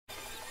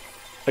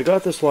I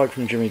got this log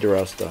from Jimmy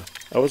Diresta.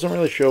 I wasn't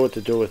really sure what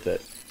to do with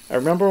it. I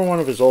remember in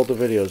one of his older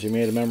videos he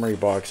made a memory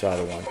box out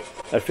of one.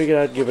 I figured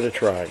I'd give it a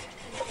try.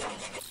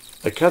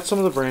 I cut some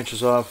of the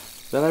branches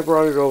off, then I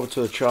brought it over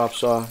to the chop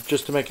saw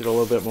just to make it a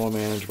little bit more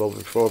manageable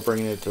before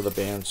bringing it to the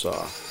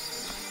bandsaw.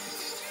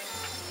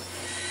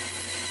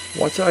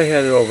 Once I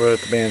had it over at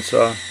the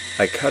bandsaw,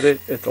 I cut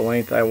it at the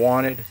length I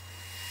wanted,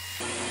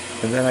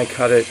 and then I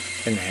cut it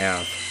in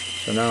half.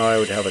 So now I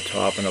would have a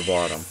top and a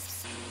bottom.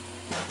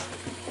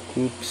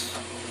 Oops.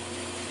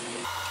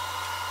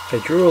 I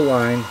drew a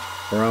line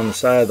around the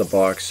side of the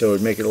box so it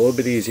would make it a little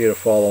bit easier to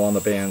follow on the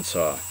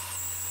bandsaw.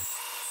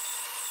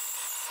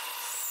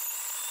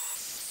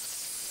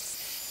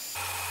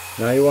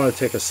 Now you want to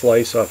take a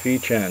slice off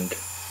each end,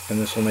 and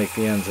this will make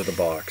the ends of the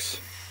box.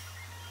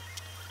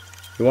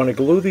 You want to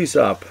glue these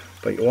up,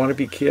 but you want to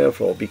be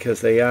careful because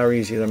they are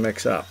easy to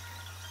mix up.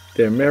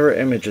 They're mirror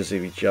images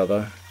of each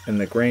other, and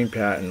the grain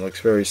pattern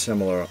looks very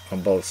similar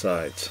on both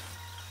sides.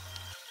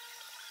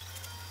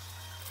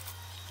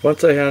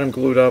 Once I had them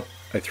glued up,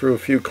 I threw a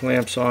few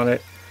clamps on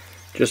it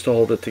just to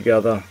hold it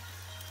together.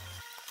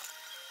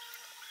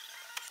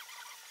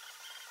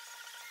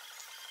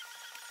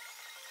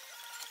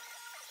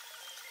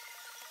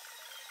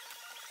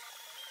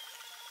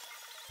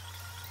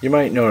 You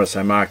might notice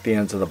I marked the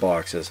ends of the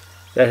boxes.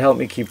 That helped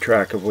me keep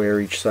track of where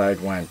each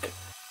side went.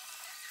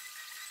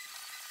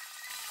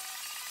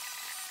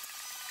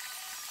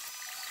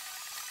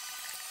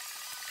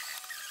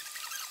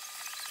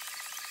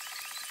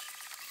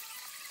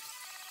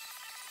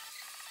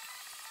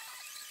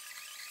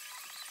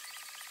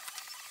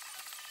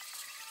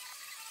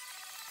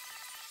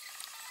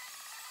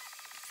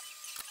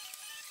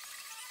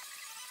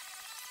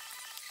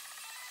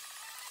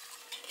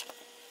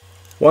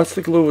 Once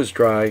the glue was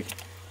dry,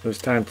 it was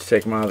time to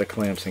take them out of the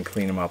clamps and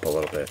clean them up a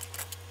little bit.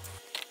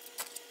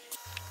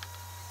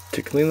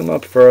 To clean them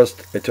up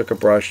first, I took a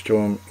brush to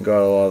them and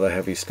got all the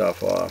heavy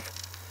stuff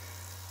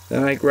off.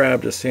 Then I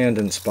grabbed a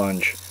sanding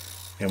sponge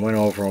and went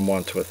over them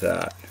once with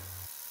that.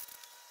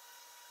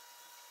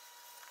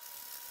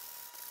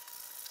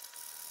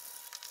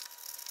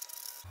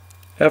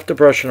 After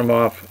brushing them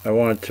off, I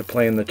wanted to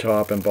plane the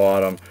top and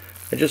bottom.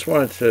 I just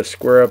wanted to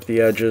square up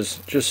the edges,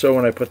 just so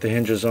when I put the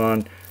hinges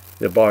on,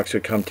 the box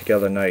would come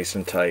together nice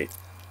and tight.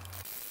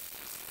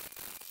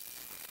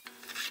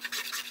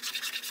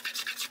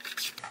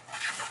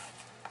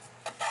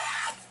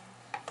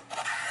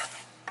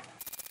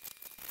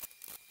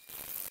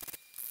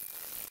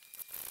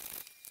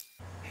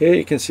 Here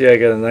you can see I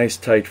got a nice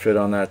tight fit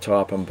on that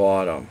top and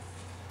bottom.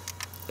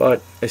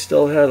 But I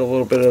still had a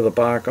little bit of the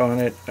bark on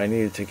it I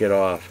needed to get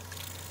off.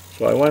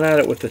 So I went at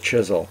it with the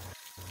chisel.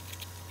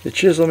 The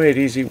chisel made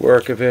easy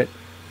work of it,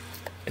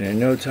 and in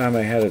no time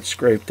I had it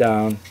scraped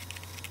down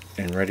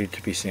and ready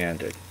to be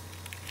sanded.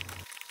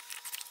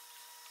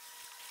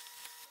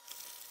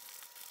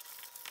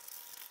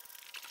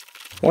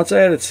 Once I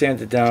had it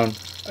sanded down,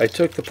 I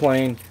took the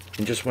plane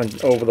and just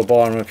went over the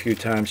bottom a few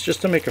times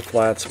just to make a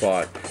flat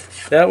spot.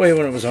 That way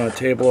when it was on a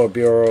table or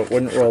bureau, it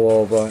wouldn't roll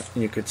over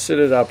and you could sit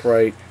it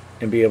upright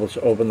and be able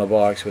to open the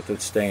box with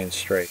it staying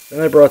straight. Then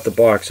I brought the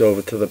box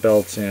over to the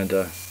belt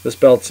sander. This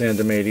belt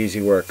sander made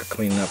easy work of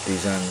cleaning up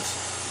these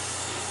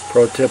ends.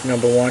 Pro tip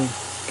number 1,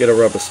 get a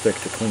rubber stick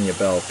to clean your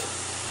belt.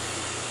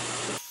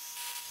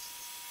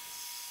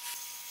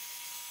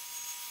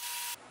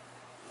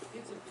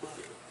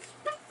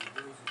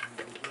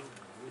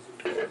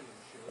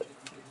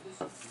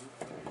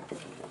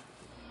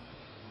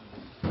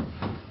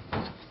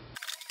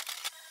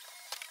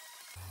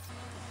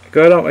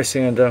 Got out my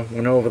sander,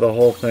 went over the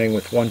whole thing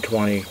with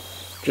 120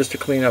 just to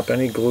clean up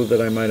any glue that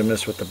I might have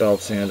missed with the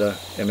belt sander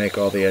and make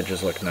all the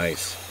edges look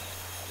nice.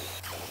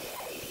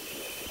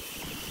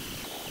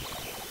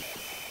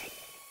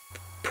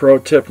 Pro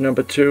tip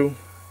number 2,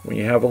 when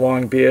you have a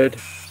long beard,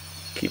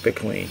 keep it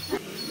clean.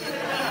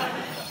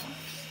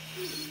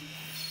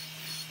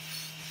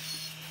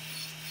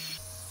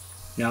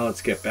 Now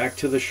let's get back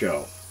to the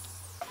show.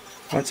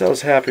 Once I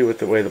was happy with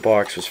the way the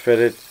box was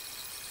fitted,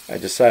 I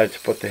decided to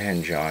put the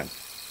hinge on.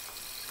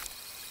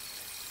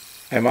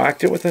 I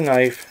marked it with a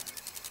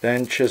knife,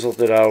 then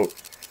chiseled it out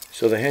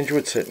so the hinge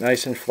would sit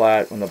nice and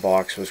flat when the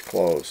box was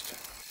closed.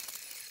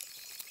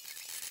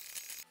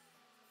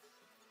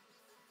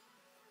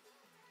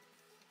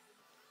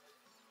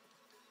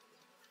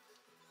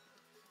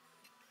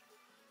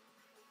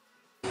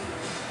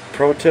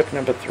 Pro tip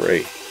number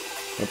 3,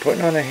 when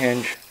putting on a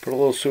hinge, put a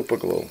little super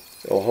glue.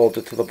 It will hold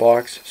it to the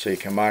box so you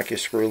can mark your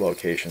screw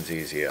locations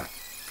easier.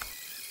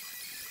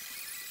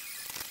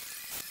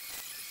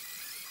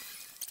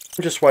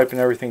 I'm just wiping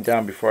everything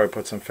down before I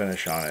put some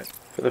finish on it.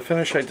 For the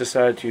finish I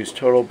decided to use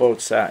Tota lBoat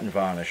satin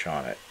varnish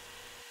on it.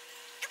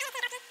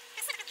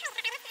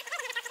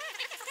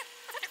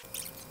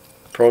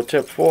 Pro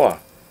tip 4,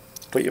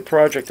 put your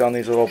project on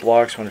these little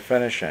blocks when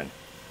finishing.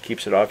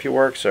 Keeps it off your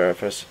work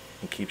surface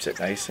and keeps it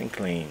nice and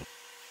clean.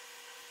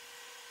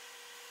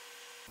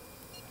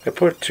 I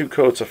put 2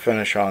 coats of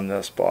finish on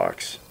this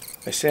box.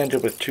 I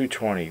sanded with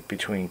 220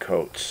 between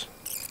coats.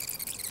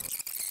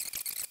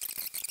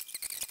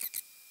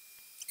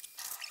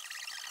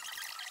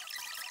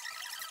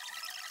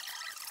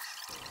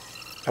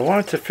 I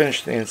wanted to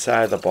finish the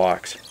inside of the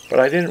box, but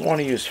I didn't want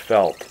to use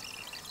felt,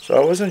 so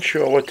I wasn't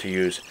sure what to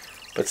use,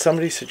 but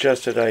somebody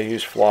suggested I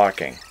use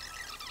flocking.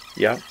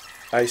 Yep,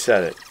 I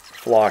said it,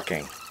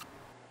 flocking.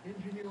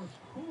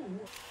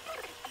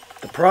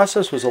 The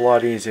process was a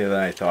lot easier than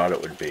I thought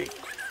it would be.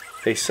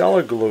 They sell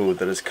a glue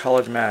that is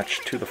colored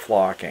matched to the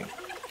flocking.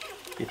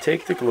 You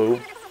take the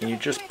glue and you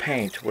just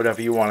paint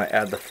whatever you want to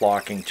add the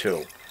flocking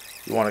to.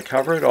 You want to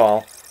cover it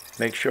all,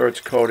 make sure it's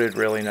coated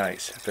really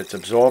nice. If it's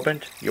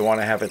absorbent, you want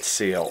to have it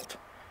sealed.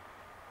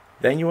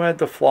 Then you add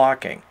the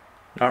flocking.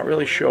 Not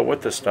really sure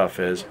what the stuff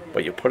is,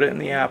 but you put it in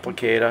the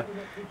applicator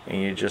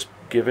and you just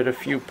give it a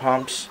few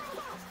pumps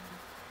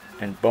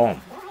and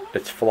boom,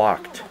 it's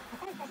flocked.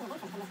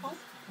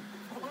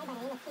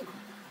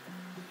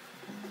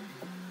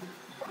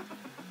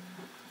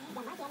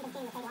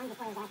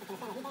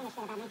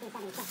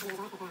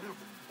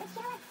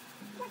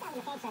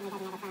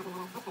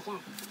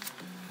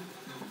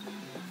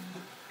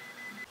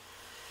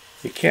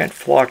 You can't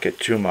flock it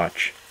too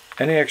much.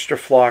 Any extra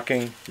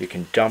flocking you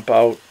can dump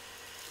out,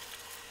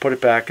 put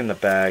it back in the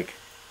bag,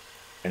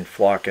 and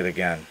flock it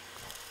again.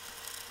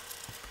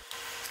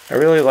 I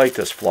really like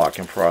this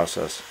flocking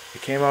process.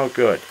 It came out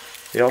good.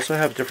 They also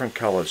have different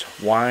colors: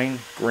 wine,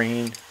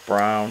 green,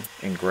 brown,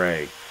 and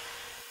gray.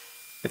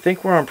 I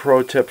think we're on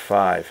Pro Tip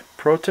 5.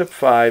 Pro Tip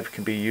 5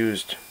 can be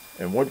used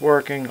in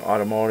woodworking,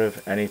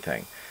 automotive,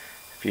 anything.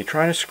 If you're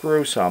trying to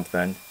screw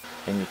something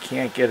and you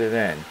can't get it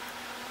in,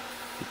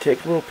 you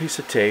take a little piece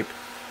of tape,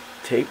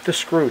 tape the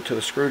screw to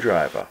the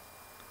screwdriver.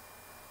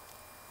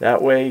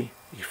 That way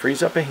you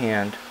freeze up a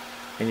hand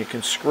and you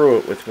can screw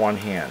it with one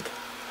hand.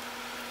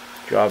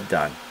 Job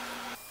done.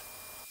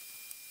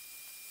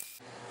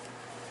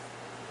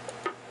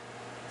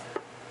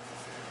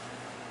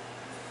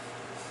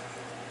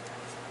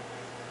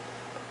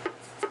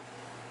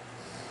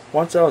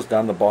 Once I was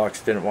done, the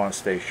box didn't want to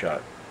stay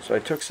shut, so I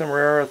took some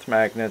rare earth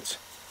magnets,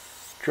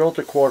 drilled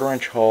a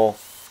 1/4-inch hole,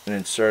 and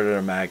inserted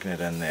a magnet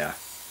in there.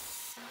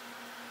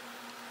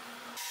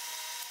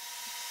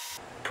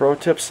 Pro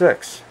tip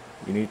 6.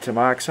 You need to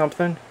mark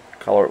something,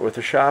 color it with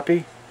a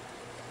Sharpie,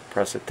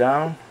 press it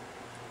down.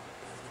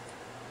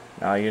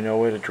 Now you know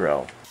where to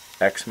drill.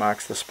 X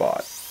marks the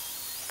spot.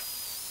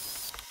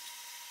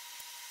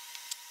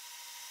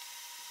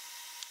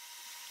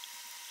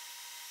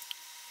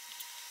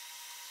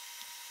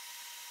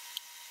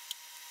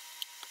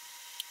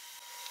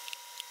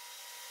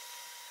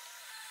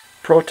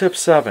 Pro tip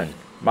 7.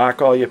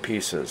 Mark all your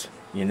pieces.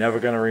 You're never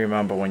going to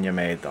remember when you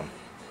made them.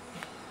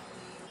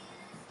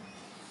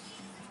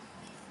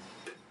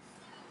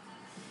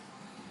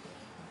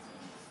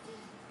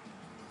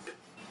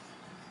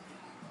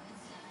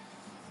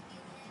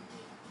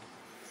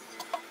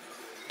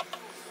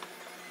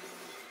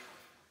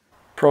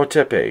 Pro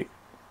tip 8.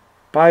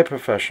 Buy a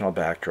professional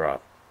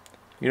backdrop.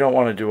 You don't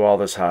want to do all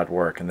this hard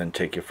work and then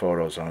take your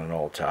photos on an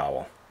old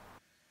towel.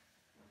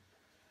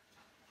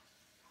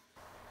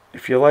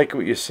 If you like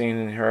what you've seen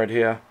and heard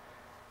here,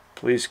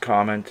 please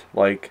comment,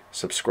 like,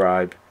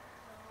 subscribe.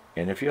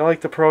 And if you like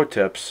the pro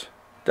tips,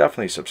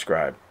 definitely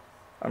subscribe.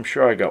 I'm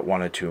sure I got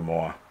 1 or 2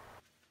 more.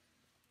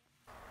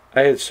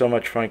 I had so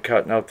much fun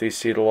cutting out these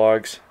cedar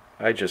logs,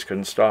 I just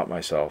couldn't stop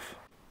myself.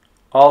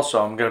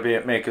 Also, I'm going to be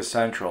at Maker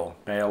Central,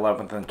 May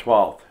 11th and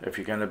 12th. If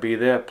you're going to be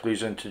there,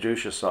 please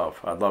introduce yourself.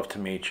 I'd love to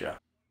meet you.